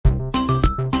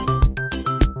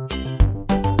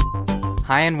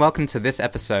Hi and welcome to this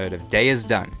episode of Day is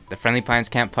Done, the Friendly Pines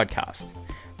Camp podcast.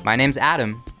 My name's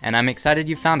Adam, and I'm excited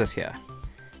you found us here.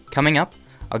 Coming up,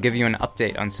 I'll give you an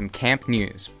update on some camp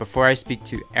news before I speak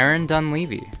to Erin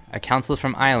Dunleavy, a counselor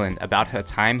from Ireland, about her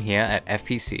time here at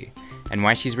FPC and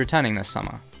why she's returning this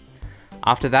summer.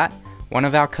 After that, one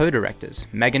of our co-directors,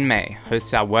 Megan May,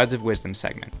 hosts our Words of Wisdom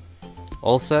segment.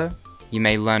 Also, you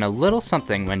may learn a little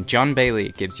something when John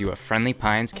Bailey gives you a Friendly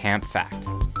Pines Camp fact.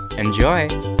 Enjoy!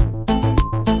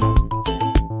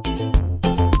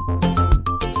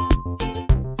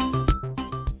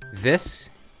 This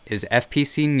is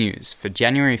FPC News for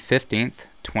January 15th,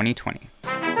 2020.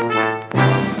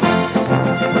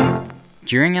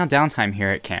 During our downtime here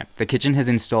at camp, the kitchen has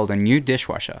installed a new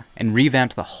dishwasher and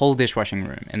revamped the whole dishwashing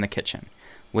room in the kitchen,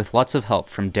 with lots of help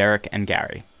from Derek and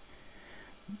Gary.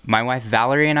 My wife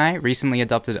Valerie and I recently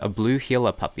adopted a blue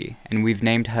heeler puppy, and we've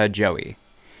named her Joey.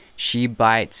 She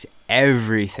bites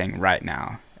everything right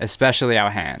now, especially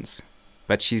our hands,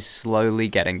 but she's slowly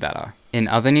getting better. In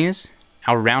other news,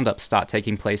 our roundups start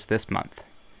taking place this month.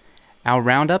 Our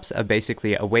roundups are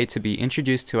basically a way to be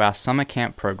introduced to our summer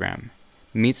camp program,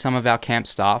 meet some of our camp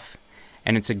staff,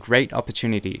 and it's a great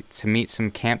opportunity to meet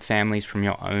some camp families from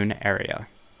your own area.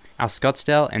 Our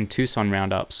Scottsdale and Tucson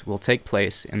roundups will take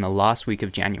place in the last week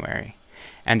of January,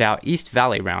 and our East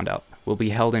Valley roundup will be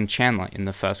held in Chandler in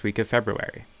the first week of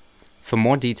February. For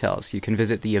more details, you can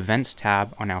visit the Events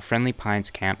tab on our Friendly Pines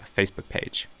Camp Facebook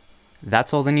page.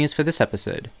 That's all the news for this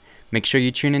episode. Make sure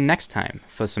you tune in next time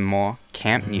for some more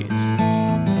camp news.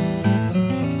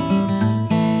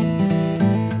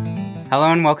 Hello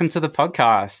and welcome to the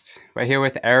podcast. We're here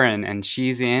with Erin, and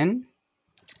she's in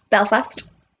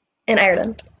Belfast, in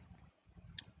Ireland.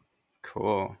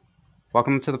 Cool.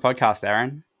 Welcome to the podcast,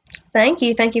 Erin. Thank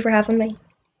you for having me.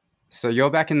 So you're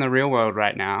back in the real world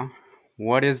right now.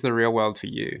 What is the real world for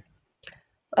you?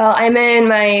 Well, I'm in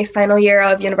my final year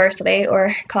of university,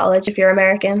 or college if you're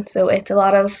American, so it's a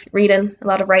lot of reading, a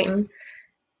lot of writing,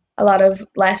 a lot of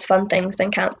less fun things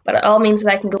than camp, but it all means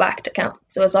that I can go back to camp.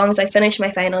 So as long as I finish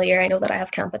my final year, I know that I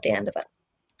have camp at the end of it.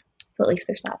 So at least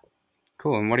there's that.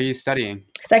 Cool. And what are you studying?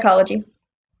 Psychology.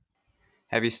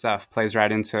 Heavy stuff. Plays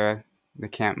right into the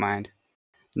camp mind.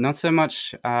 Not so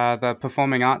much the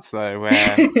performing arts, though,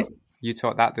 where you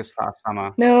taught that this last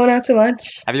summer. No, not so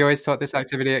much. Have you always taught this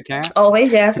activity at camp?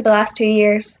 Always, yeah, for the last 2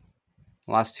 years.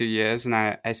 Last 2 years, and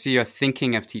I see you're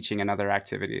thinking of teaching another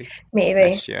activity. Maybe.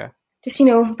 Next year. Just,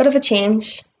 a bit of a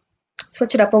change.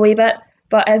 Switch it up a wee bit.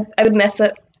 But I would miss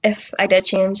it if I did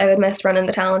change. I would miss running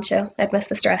the talent show. I'd miss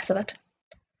the stress of it.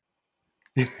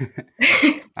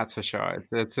 That's for sure.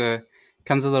 It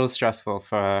comes a little stressful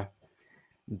for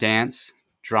dance,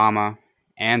 drama,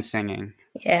 and singing.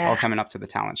 Yeah. All coming up to the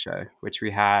talent show, which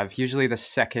we have usually the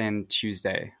second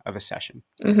Tuesday of a session,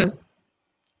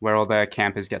 where all the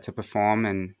campers get to perform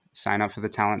and sign up for the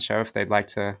talent show if they'd like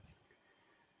to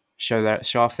show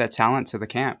off their talent to the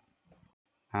camp.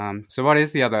 So what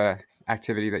is the other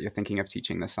activity that you're thinking of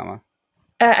teaching this summer?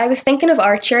 I was thinking of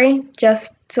archery,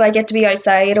 just so I get to be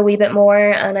outside a wee bit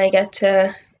more and I get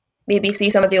to maybe see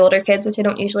some of the older kids, which I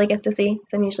don't usually get to see,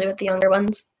 because I'm usually with the younger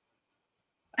ones.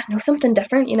 I know, something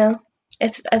different,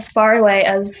 It's as far away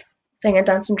as singing,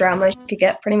 dance and drama as you could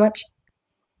get, pretty much.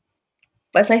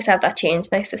 But it's nice to have that change,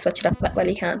 nice to switch it up a bit while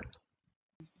you can.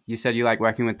 You said you like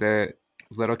working with the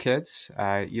little kids.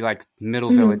 You like Middle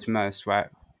Village most.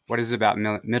 What is it about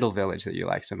Middle Village that you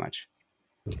like so much?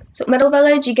 So Middle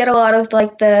Village, you get a lot of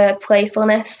the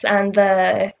playfulness and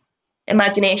the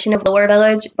imagination of Lower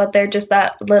Village, but they're just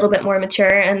that little bit more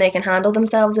mature and they can handle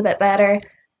themselves a bit better.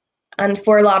 And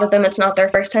for a lot of them, it's not their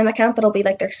first time at camp. It'll be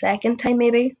their second time,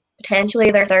 maybe.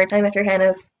 Potentially their third time if you're kind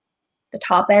of the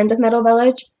top end of Middle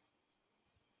Village.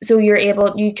 So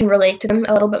you can relate to them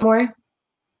a little bit more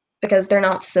because they're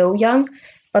not so young,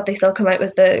 but they still come out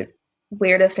with the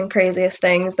weirdest and craziest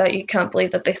things that you can't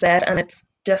believe that they said. And it's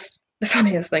just the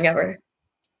funniest thing ever.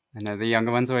 I know the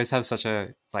younger ones always have such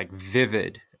a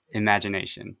vivid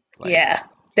imagination. Yeah,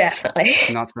 definitely.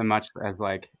 It's not so much as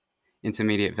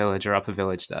Intermediate Village or Upper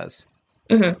Village does.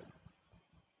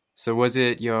 So was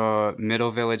it your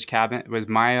Middle Village cabin? Was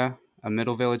Maya a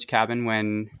Middle Village cabin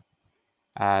when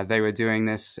they were doing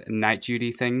this night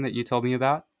duty thing that you told me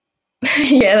about?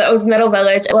 Yeah, that was Middle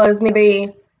Village. It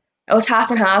was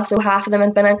half and half, so half of them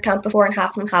had been at camp before and half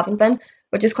of them haven't been,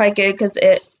 which is quite good because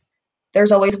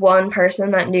there's always one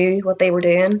person that knew what they were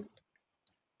doing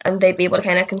and they'd be able to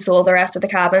kind of console the rest of the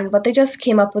cabin. But they just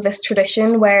came up with this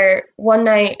tradition where one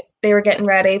night they were getting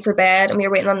ready for bed and we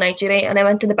were waiting on night duty, and I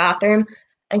went to the bathroom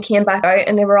and came back out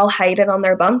and they were all hiding on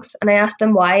their bunks, and I asked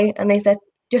them why, and they said,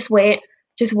 just wait,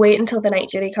 Just wait until the night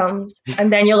duty comes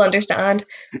and then you'll understand.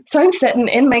 So I'm sitting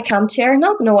in my camp chair,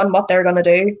 not knowing what they're going to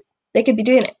do. They could be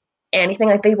doing anything,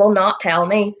 like they will not tell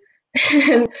me.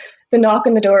 The knock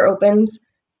on the door opens,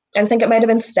 and I think it might have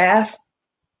been Steph,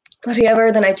 but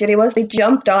whoever the night duty was, they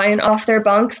jump down off their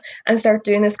bunks and start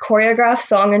doing this choreographed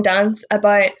song and dance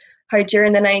about how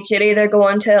during the night duty they're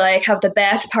going to like have the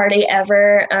best party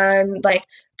ever, and like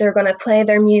they're going to play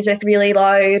their music really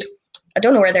loud. I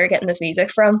don't know where they're getting this music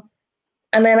from.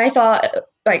 And then I thought,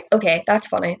 like, okay, that's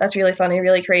funny. That's really funny,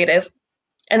 really creative.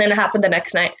 And then it happened the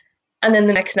next night. And then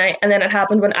the next night. And then it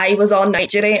happened when I was on night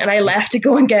duty and I left to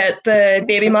go and get the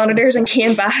baby monitors and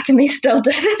came back and they still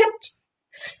did it.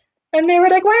 And they were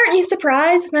like, why aren't you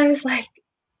surprised? And I was like,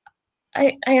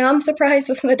 I am surprised,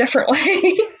 just in a different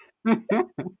way.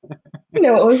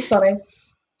 It was funny.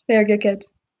 They're good kids.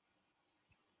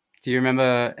 Do you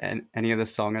remember any of the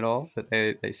song at all that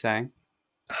they sang?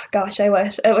 Oh, gosh, I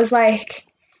wish. It was like,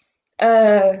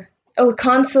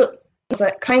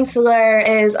 Counselor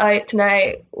is out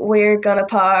tonight. We're gonna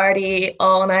party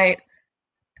all night.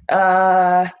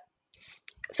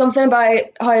 Something about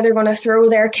how they're gonna throw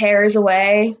their cares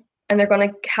away and they're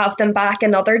gonna have them back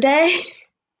another day.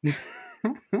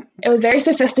 It was very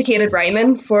sophisticated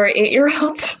rhyming for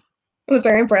 8-year-olds. I was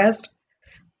very impressed.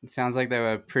 It sounds like they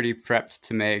were pretty prepped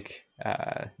to make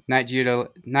night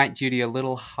duty a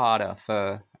little harder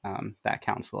for that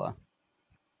counselor.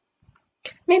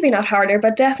 Maybe not harder,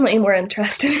 but definitely more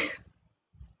interesting.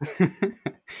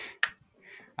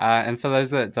 And for those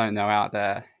that don't know out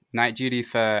there, night duty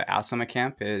for our summer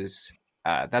camp is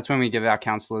that's when we give our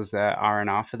counselors their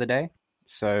R&R for the day.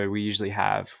 So we usually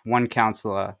have one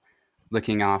counselor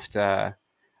looking after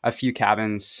a few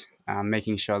cabins,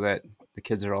 making sure that the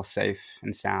kids are all safe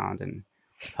and sound and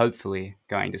hopefully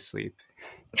going to sleep.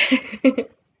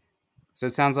 So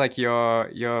it sounds like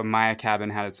your Maya cabin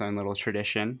had its own little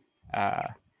tradition.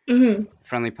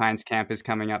 Friendly Pines Camp is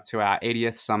coming up to our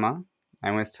 80th summer,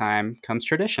 and with time comes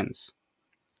traditions.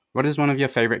 What is one of your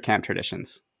favorite camp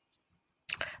traditions?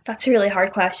 That's a really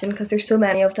hard question because there's so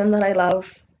many of them that I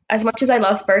love. As much as I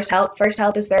love first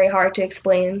help is very hard to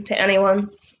explain to anyone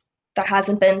that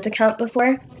hasn't been to camp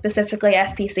before, specifically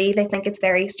FPC. They think it's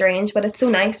very strange, but it's so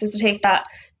nice just to take that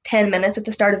 10 minutes at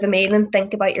the start of the meal and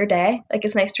think about your day. Like,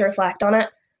 it's nice to reflect on it.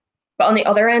 But on the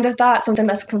other end of that, something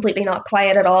that's completely not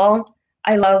quiet at all,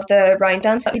 I love the round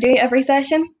dance that we do every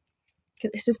session.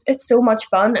 It's so much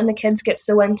fun and the kids get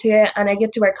so into it, and I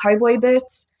get to wear cowboy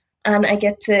boots, and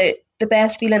the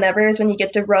best feeling ever is when you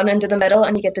get to run into the middle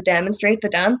and you get to demonstrate the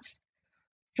dance.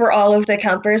 For all of the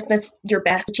campers, that's your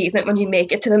best achievement when you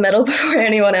make it to the middle before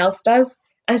anyone else does.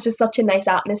 And it's just such a nice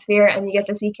atmosphere, and you get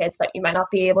to see kids that you might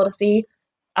not be able to see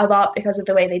a lot because of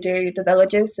the way they do the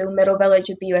villages. So middle village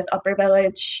would be with upper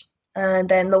village, and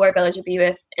then lower village would be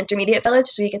with intermediate village.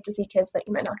 So you get to see kids that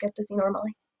you might not get to see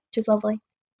normally, which is lovely.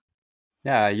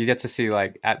 Yeah, you get to see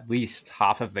like at least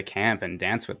half of the camp and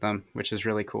dance with them, which is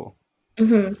really cool.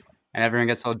 Mm-hmm. And everyone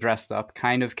gets all dressed up,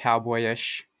 kind of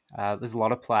cowboyish. There's a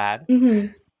lot of plaid, Mm-hmm.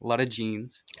 a lot of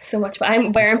jeans. So much fun.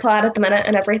 I'm wearing plaid at the minute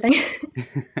and everything.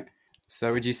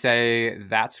 So would you say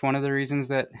that's one of the reasons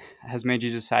that has made you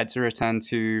decide to return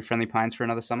to Friendly Pines for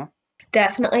another summer?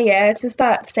 Definitely, yeah. It's just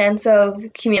that sense of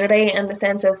community and the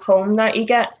sense of home that you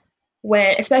get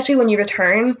especially when you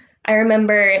return. I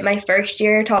remember my first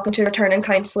year talking to returning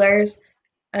counsellors,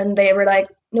 and they were like,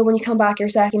 no, when you come back your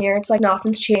second year, it's like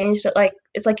nothing's changed.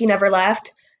 It's like you never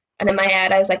left. And in my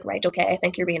head, I was like, right, okay, I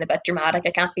think you're being a bit dramatic.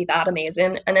 I can't be that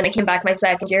amazing. And then I came back my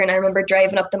second year, and I remember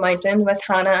driving up the mountain with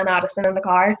Hannah and Addison in the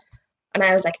car. And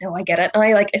I was like, no, I get it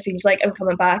now. Like, it feels like I'm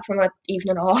coming back from that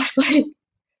evening off. Like,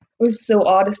 it was so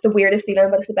odd. It's the weirdest feeling,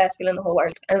 but it's the best feeling in the whole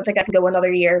world. I don't think I can go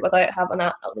another year without having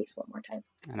that at least one more time.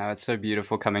 I know, it's so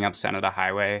beautiful coming up Senator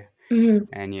Highway,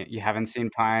 and you haven't seen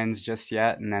pines just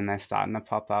yet, and then they're starting to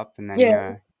pop up, and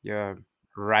then you're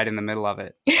right in the middle of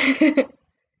it.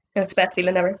 It's the best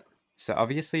feeling ever. So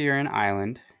obviously you're in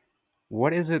Ireland.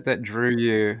 What is it that drew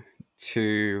you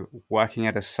to working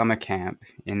at a summer camp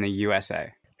in the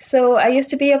USA? So I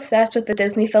used to be obsessed with the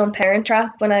Disney film Parent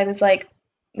Trap when I was like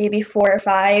maybe 4 or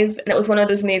 5, and it was one of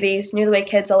those movies, you know, the way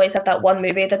kids always have that one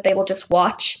movie that they will just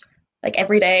watch like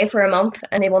every day for a month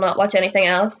and they will not watch anything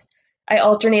else. I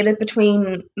alternated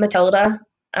between Matilda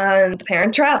and The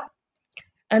Parent Trap.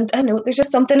 And I know there's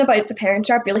just something about The Parent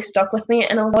Trap really stuck with me,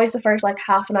 and it was always the first like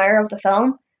half an hour of the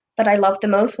film that I loved the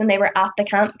most when they were at the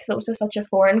camp, because it was just such a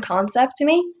foreign concept to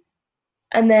me.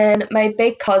 And then my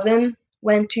big cousin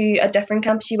went to a different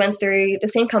camp. She went through the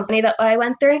same company that I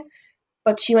went through,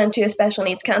 but she went to a special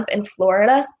needs camp in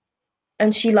Florida,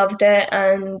 and she loved it.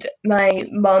 And my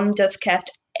mum just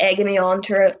kept egging me on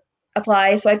to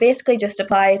apply. So I basically just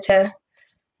applied to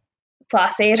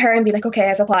placate her and be like,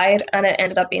 okay, I've applied, and it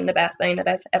ended up being the best thing that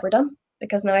I've ever done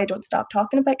because now I don't stop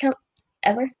talking about camp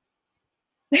ever.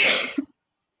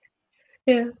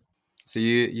 Yeah. So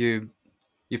you've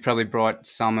probably brought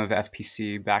some of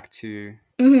FPC back to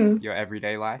your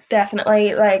everyday life.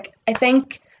 Definitely. Like, I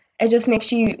think it just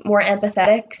makes you more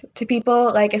empathetic to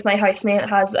people. Like, if my housemate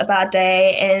has a bad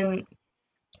day in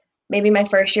maybe my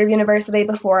first year of university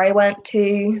before I went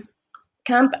to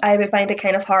camp, I would find it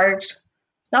kind of hard,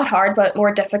 not hard, but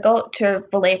more difficult to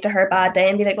relate to her bad day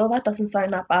and be like, well, that doesn't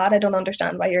sound that bad. I don't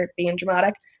understand why you're being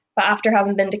dramatic. But after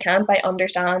having been to camp, I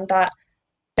understand that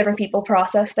different people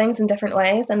process things in different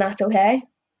ways, and that's okay.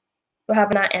 So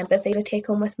having that empathy to take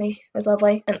home with me was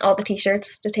lovely, and all the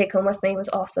t-shirts to take home with me was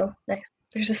also nice.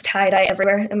 There's just tie-dye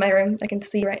everywhere in my room. I can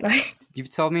see right now. You've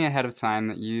told me ahead of time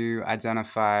that you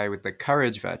identify with the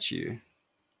courage virtue.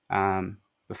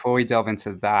 Before we delve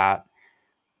into that,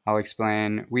 I'll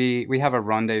explain. We have a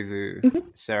rendezvous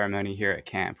ceremony here at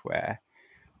camp where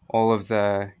all of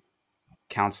the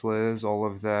counselors, all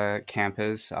of the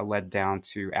campers are led down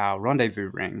to our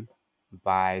rendezvous ring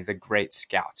by the Great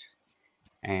Scout.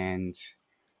 And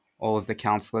all of the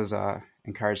counselors are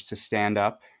encouraged to stand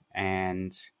up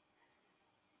and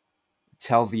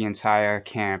tell the entire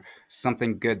camp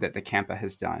something good that the camper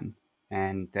has done,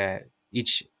 and that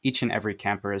each and every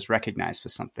camper is recognized for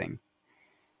something.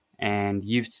 And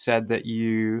you've said that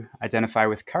you identify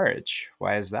with courage.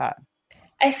 Why is that?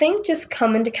 I think just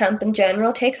coming to camp in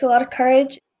general takes a lot of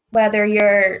courage, whether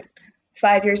you're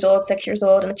 5 years old, 6 years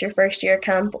old, and it's your first year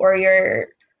camp, or you're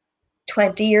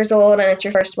 20 years old and it's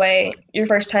your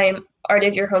first time out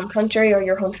of your home country or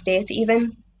your home state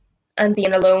even, and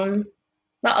being alone,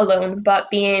 not alone, but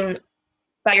being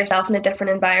by yourself in a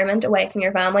different environment away from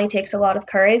your family takes a lot of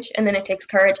courage. And then it takes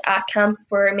courage at camp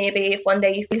where maybe if one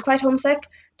day you feel quite homesick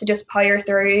to just power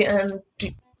through and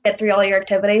get through all your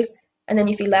activities, and then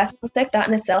you feel less homesick. That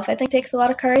in itself I think takes a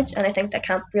lot of courage, and I think that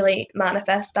camp really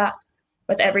manifests that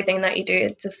with everything that you do.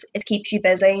 It keeps you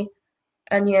busy,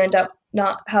 and you end up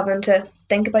not having to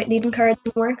think about needing courage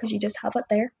anymore because you just have it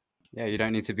there. Yeah, you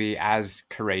don't need to be as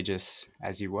courageous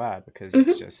as you were because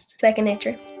it's just second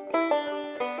nature.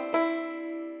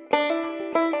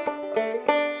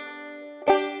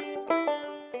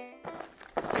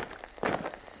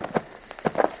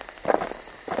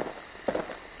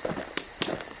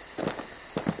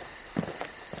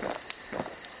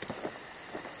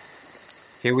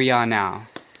 Here we are now.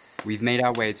 We've made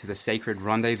our way to the sacred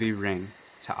rendezvous ring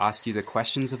to ask you the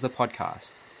questions of the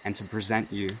podcast and to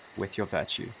present you with your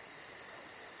virtue.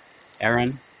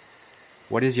 Erin,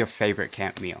 what is your favorite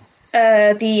camp meal?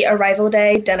 The arrival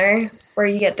day dinner, where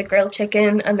you get the grilled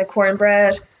chicken and the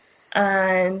cornbread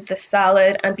and the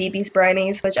salad and BB's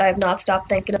brownies, which I have not stopped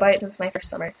thinking about since my first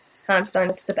summer. Hands down,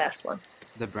 it's the best one.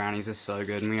 The brownies are so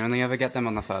good, and we only ever get them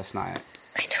on the first night.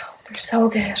 I know, they're so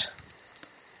good.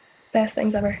 Best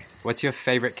things ever. What's your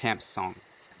favorite camp song?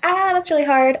 That's really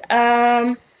hard.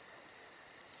 I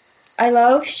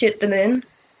love Shoot the Moon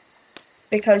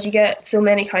because you get so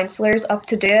many counsellors up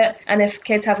to do it, and if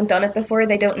kids haven't done it before,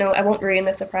 they don't know. I won't ruin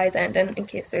the surprise ending in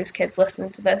case there's kids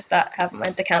listening to this that haven't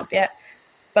went to camp yet.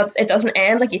 But it doesn't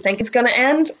end like you think it's going to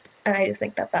end, and I just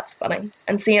think that that's funny.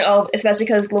 And seeing it all, especially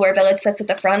because Lower Village sits at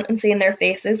the front, and seeing their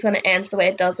faces when it ends the way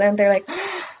it does end, they're like,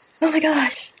 oh my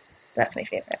gosh. That's my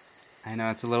favourite. I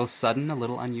know, it's a little sudden, a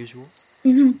little unusual.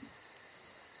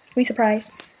 We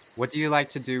surprised. What do you like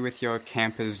to do with your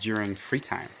campers during free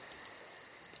time?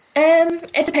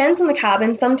 It depends on the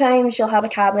cabin. Sometimes you'll have a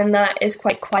cabin that is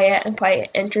quite quiet and quite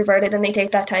introverted, and they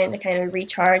take that time to kind of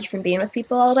recharge from being with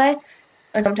people all day.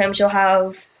 And sometimes you'll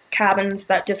have cabins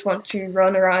that just want to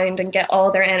run around and get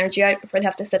all their energy out before they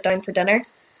have to sit down for dinner.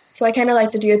 So I kind of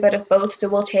like to do a bit of both. So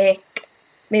we'll take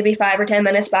maybe 5 or 10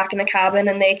 minutes back in the cabin,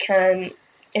 and they can,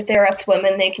 if they're at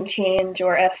swimming, they can change,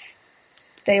 or if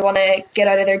they want to get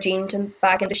out of their jeans and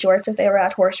back into shorts, if they were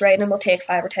at horse riding, we'll take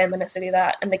 5 or 10 minutes to do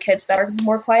that. And the kids that are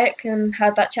more quiet can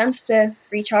have that chance to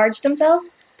recharge themselves.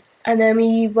 And then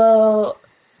we will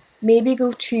maybe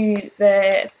go to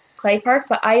the play park.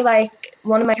 But I like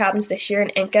one of my cabins this year in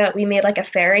Inca, we made like a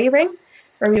fairy ring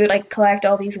where we would like collect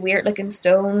all these weird looking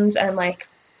stones and like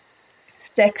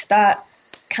sticks that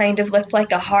kind of looked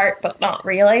like a heart but not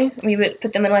really. We would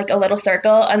put them in like a little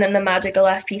circle, and then the magical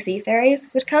FPC fairies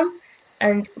would come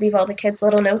and leave all the kids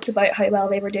little notes about how well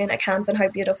they were doing at camp and how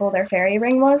beautiful their fairy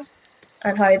ring was,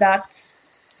 and how that's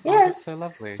that's so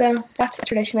lovely. So that's a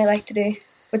tradition I like to do,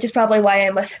 which is probably why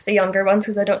I'm with the younger ones,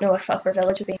 because I don't know if Upper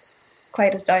Village would be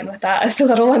quite as down with that as the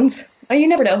little ones. Oh, you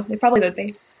never know, they probably would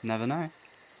be. Never know.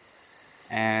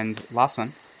 And last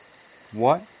one,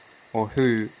 what or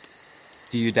who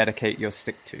do you dedicate your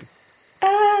stick to?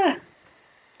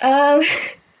 Um,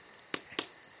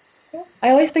 I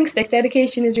always think stick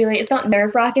dedication is really, it's not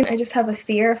nerve-wracking, I just have a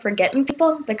fear of forgetting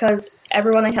people because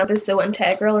everyone I have is so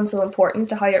integral and so important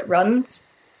to how it runs.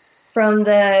 From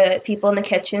the people in the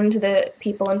kitchen to the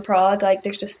people in Prague, like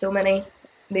there's just so many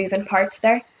moving parts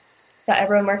there that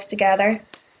everyone works together.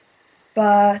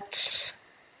 But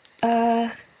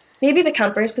maybe the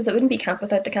campers, because it wouldn't be camp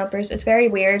without the campers. It's very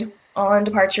weird on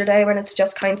departure day when it's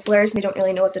just counsellors and we don't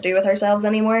really know what to do with ourselves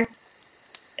anymore.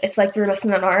 It's like we're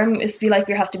missing an arm. I feel like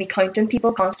we have to be counting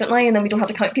people constantly and then we don't have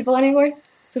to count people anymore.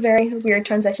 It's a very weird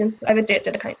transition. I would do it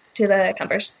to the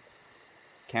campers.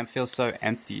 Camp feels so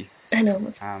empty. I know,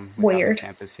 it's weird.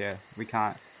 Campers here. We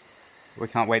can't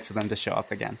wait for them to show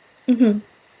up again. Mm-hmm.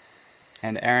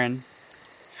 And Erin,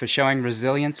 for showing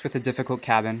resilience with a difficult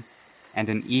cabin and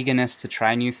an eagerness to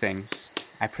try new things,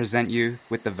 I present you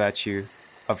with the virtue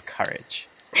of courage.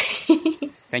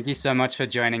 Thank you so much for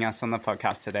joining us on the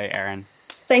podcast today, Erin.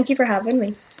 Thank you for having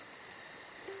me.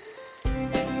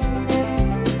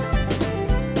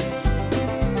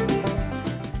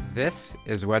 This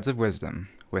is Words of Wisdom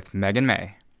with Megan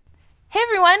May. Hey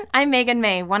everyone, I'm Megan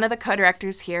May, one of the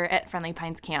co-directors here at Friendly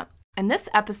Pines Camp. And this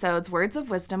episode's words of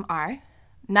wisdom are,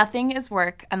 nothing is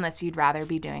work unless you'd rather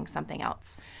be doing something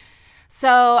else.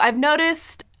 So I've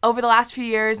noticed over the last few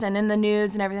years and in the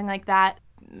news and everything like that,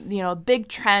 a big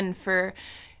trend for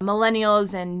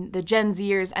millennials and the Gen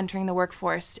Zers entering the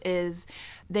workforce is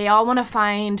they all want to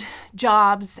find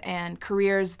jobs and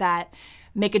careers that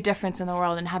make a difference in the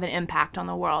world and have an impact on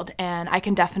the world. And I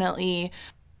can definitely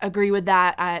agree with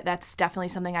that. That's definitely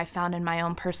something I found in my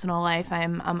own personal life.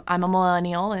 I'm a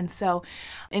millennial, and so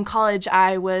in college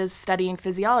I was studying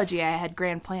physiology. I had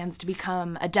grand plans to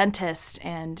become a dentist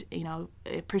and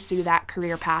pursue that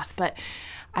career path, but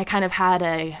I kind of had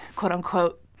a quote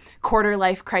unquote quarter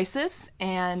life crisis,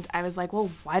 and I was like,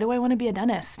 well, why do I want to be a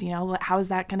dentist? How is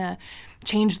that gonna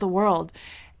change the world?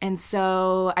 And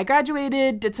so I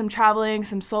graduated, did some traveling,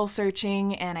 some soul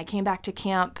searching, and I came back to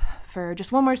camp for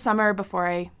just one more summer before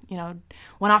I,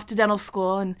 went off to dental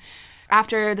school. And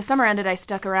after the summer ended, I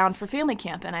stuck around for family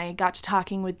camp, and I got to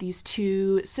talking with these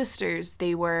two sisters.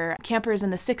 They were campers in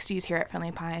the 60s here at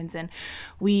Friendly Pines, and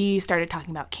we started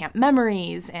talking about camp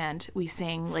memories, and we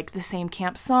sang like the same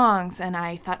camp songs. And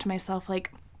I thought to myself,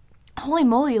 like, holy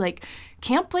moly, like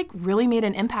camp really made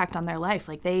an impact on their life.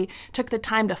 Like they took the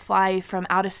time to fly from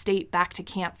out of state back to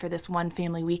camp for this one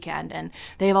family weekend, and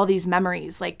they have all these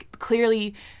memories. Like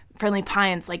clearly Friendly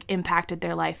Pines impacted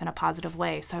their life in a positive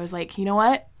way. So I was like, you know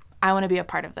what? I want to be a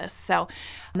part of this. So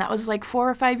that was 4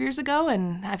 or 5 years ago,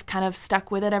 and I've kind of stuck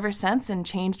with it ever since and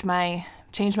changed my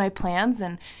plans.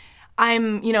 And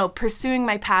I'm, pursuing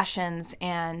my passions.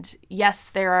 And yes,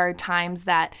 there are times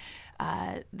that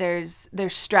there's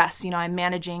stress. I'm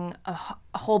managing a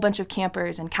whole bunch of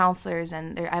campers and counselors,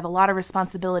 and I have a lot of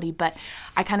responsibility, but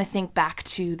I kind of think back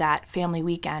to that family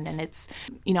weekend, and it's,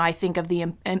 I think of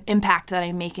the impact that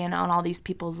I'm making on all these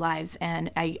people's lives,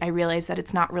 and I realize that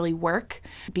it's not really work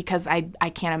because I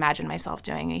can't imagine myself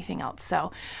doing anything else.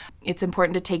 So it's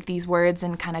important to take these words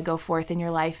and kind of go forth in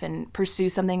your life and pursue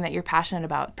something that you're passionate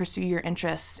about, pursue your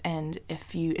interests, and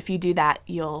if you do that,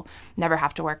 you'll never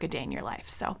have to work a day in your life.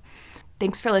 So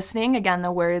thanks for listening. Again,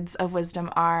 the words of wisdom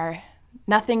are,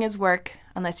 nothing is work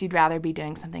unless you'd rather be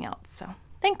doing something else. So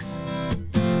thanks.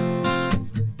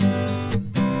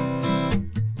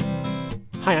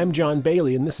 Hi, I'm John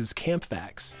Bailey, and this is Camp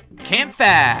Facts. Camp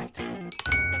Fact!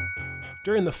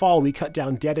 During the fall, we cut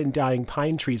down dead and dying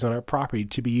pine trees on our property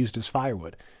to be used as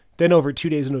firewood. Then over 2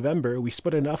 days in November, we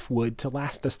split enough wood to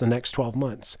last us the next 12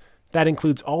 months. That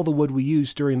includes all the wood we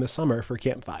used during the summer for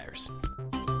campfires.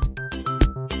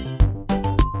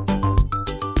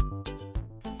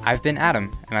 I've been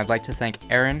Adam, and I'd like to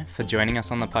thank Erin for joining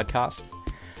us on the podcast.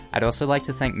 I'd also like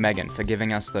to thank Megan for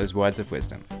giving us those words of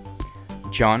wisdom,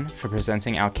 John for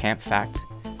presenting our camp fact,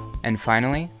 and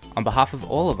finally, on behalf of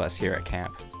all of us here at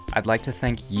camp, I'd like to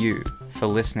thank you for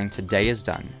listening to Day is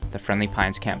Done, the Friendly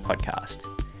Pines Camp podcast.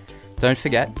 Don't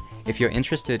forget, if you're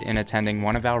interested in attending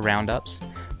one of our roundups,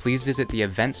 please visit the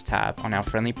events tab on our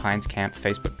Friendly Pines Camp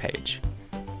Facebook page.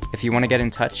 If you want to get in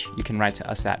touch, you can write to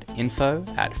us at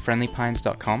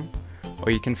info@friendlypines.com,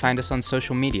 or you can find us on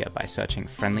social media by searching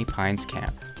Friendly Pines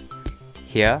Camp.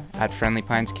 Here at Friendly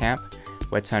Pines Camp,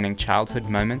 we're turning childhood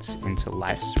moments into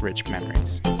life's rich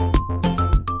memories.